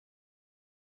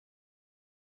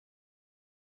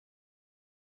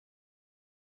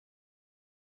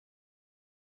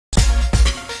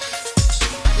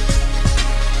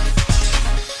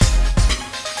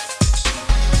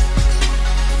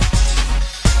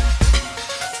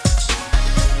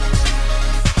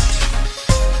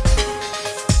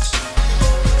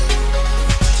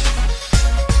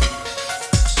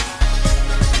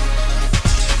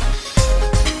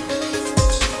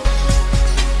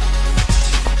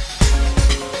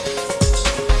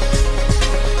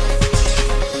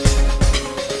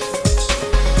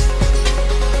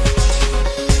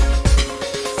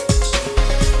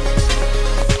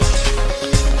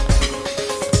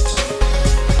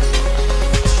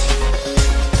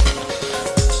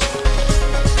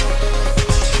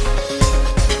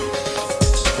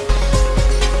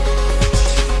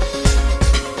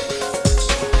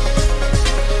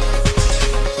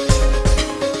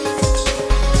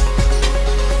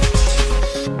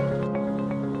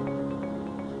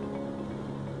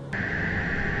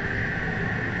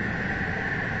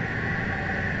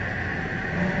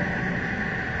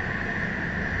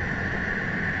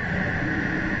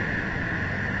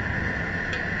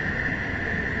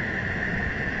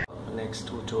next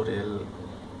tutorial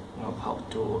of how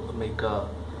to make a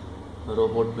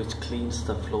robot which cleans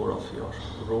the floor of your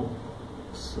room.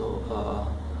 So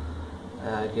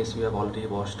I guess you have already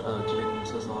watched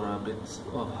glimpses or a bits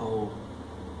of how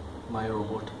my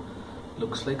robot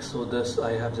looks like. So this,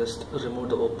 I have just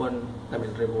removed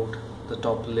removed the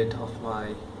top lid of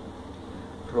my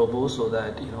robo so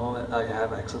that I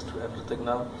have access to everything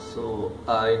now. So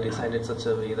I designed it such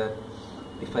a way that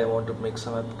if I want to make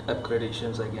some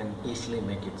upgradations, I can easily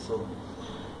make it. So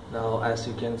now, as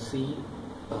you can see,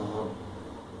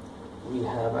 we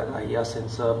have an IR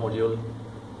sensor module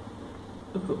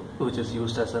which is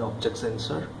used as an object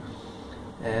sensor,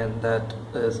 and that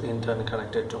is in turn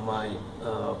connected to my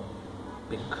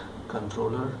big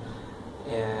controller.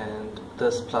 And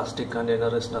this plastic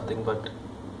container is nothing but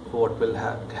what will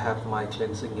have my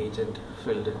cleansing agent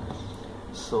filled in.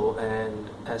 So, and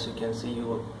as you can see,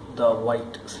 the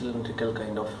white cylindrical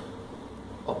kind of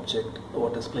object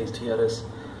what is placed here is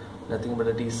nothing but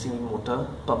a DC motor,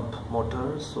 pump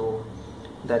motor. So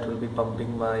that will be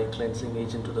pumping my cleansing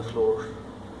agent to the floor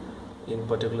in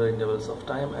particular intervals of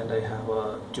time, and I have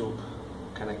a tube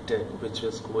connected which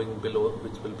will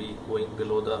be going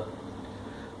below the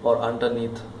or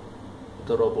underneath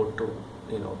the robot to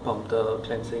pump the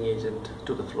cleansing agent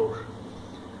to the floor.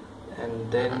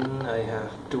 And then I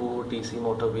have two DC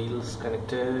motor wheels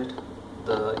connected.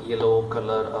 The yellow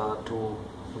color are two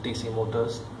DC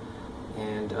motors,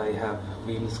 and I have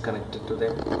wheels connected to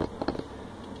them.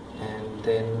 And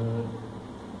then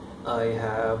I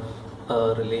have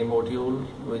a relay module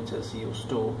which is used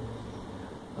to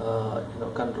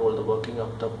control the working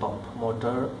of the pump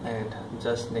motor, and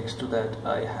just next to that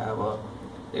I have a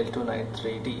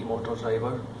L293D motor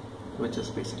driver which is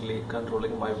basically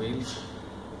controlling my wheels,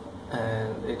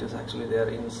 and it is actually there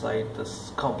inside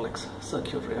this complex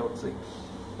circuitry, I would say.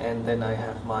 And then I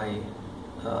have my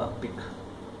big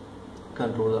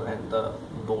controller and the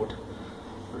board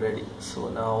ready. So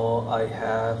now I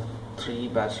have three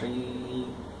battery,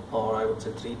 or I would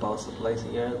say three power supplies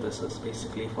here. This is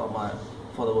basically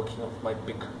for the working of my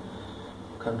big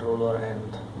controller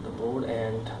and the board,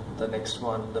 and the next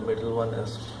one, the middle one,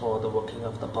 is for the working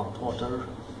of the pump motor,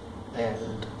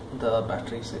 and the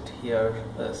battery set here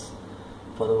is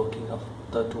for the working of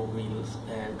the two wheels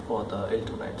and for the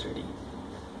L293D.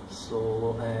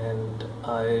 So, and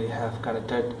I have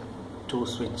connected two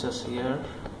switches here.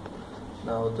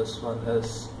 Now this one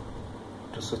is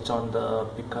to switch on the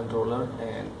big controller,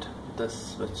 and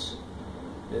this switch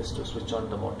is to switch on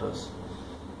the motors.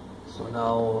 So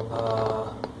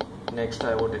now next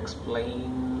I would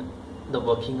explain the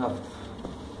working of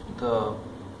the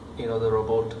the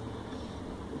robot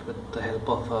with the help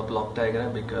of a block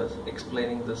diagram, because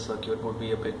explaining this circuit would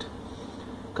be a bit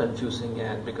confusing,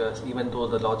 and because even though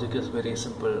the logic is very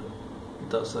simple,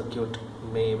 the circuit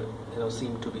may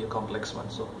seem to be a complex one.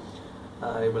 So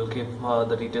I will give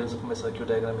the details of my circuit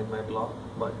diagram in my blog,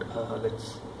 but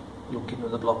let's look into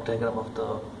the block diagram of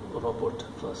the robot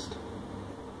first.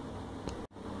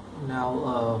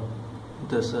 Now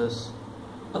this is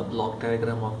a block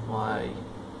diagram of my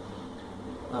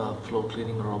floor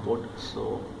cleaning robot.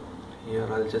 So here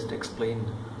I'll just explain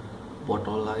what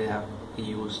all I have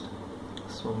used.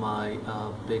 So my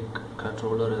big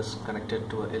controller is connected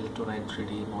to a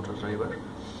L293D motor driver,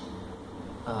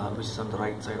 which is on the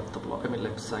right side of the block,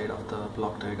 left side of the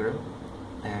block diagram,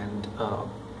 and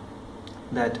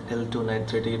that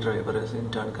L293D driver is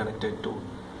in turn connected to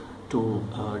two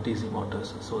DC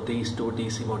motors. So these two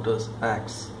DC motors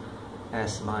acts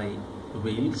as my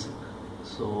wheels.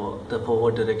 So the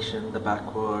forward direction, the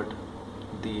backward,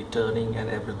 the turning, and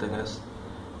everything is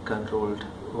controlled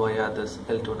via this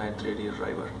L293D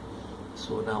driver.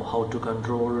 So now, how to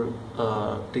control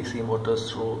DC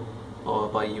motors through or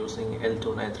by using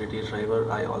L293D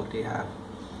driver, I already have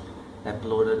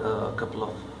uploaded a couple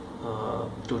of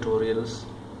tutorials.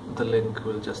 The link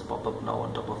will just pop up now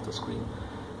on top of the screen.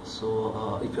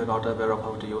 So if you're not aware of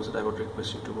how to use it, I would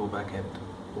request you to go back and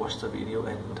watch the video,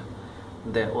 and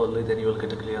then you will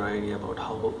get a clear idea about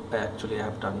how I actually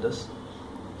have done this.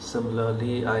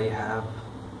 Similarly, I have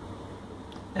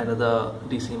another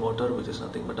DC motor which is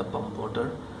nothing but a pump motor,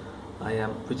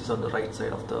 which is on the right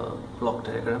side of the block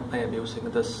diagram. I am using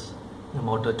this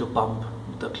motor to pump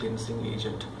the cleansing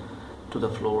agent to the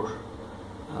floor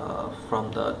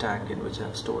from the tank in which I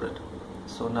have stored it.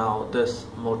 So now this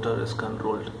motor is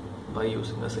controlled by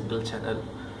using a single channel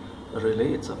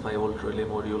relay. It's a 5-volt relay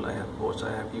module which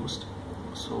I have used.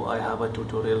 So I have a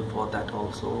tutorial for that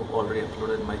also already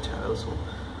uploaded in my channel, so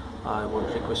I would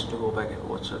request you to go back and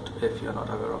watch it if you are not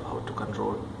aware of how to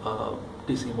control a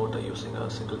DC motor using a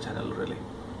single channel relay.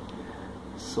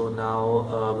 So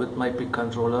now with my pick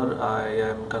controller, I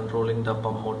am controlling the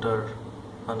pump motor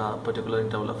on a particular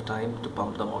interval of time to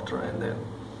pump the motor, and then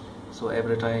so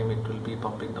every time it will be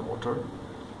pumping the motor,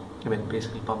 I mean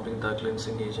basically pumping the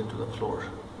cleansing agent to the floor.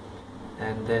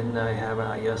 And then I have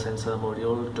an IR sensor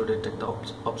module to detect the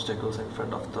obstacles in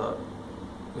front of the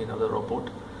the robot.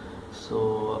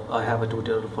 So I have a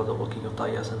tutorial for the working of the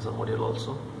IR sensor module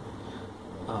also.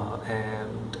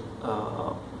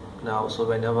 Now so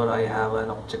whenever I have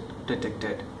an object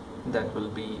detected, that will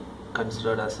be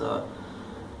considered as a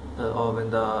or when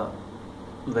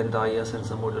the IR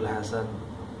sensor module has an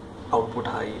output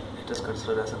high, it is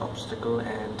considered as an obstacle,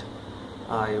 and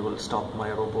I will stop my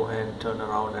robo and turn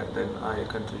around, and then I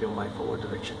continue my forward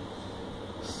direction.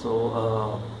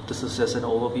 So this is just an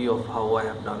overview of how I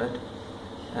have done it.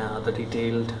 The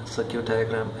detailed circuit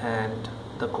diagram and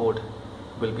the code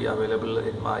will be available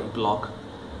in my blog.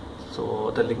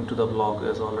 So the link to the blog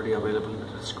is already available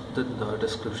in the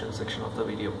description section of the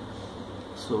video.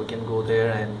 So you can go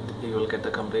there and you will get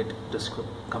the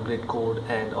complete code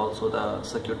and also the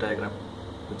circuit diagram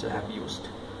which I have used.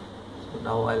 So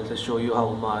now I'll just show you how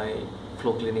my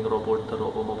floor cleaning robot, the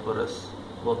ROBOMOPPER, is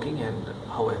working and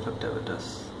how effective it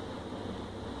is.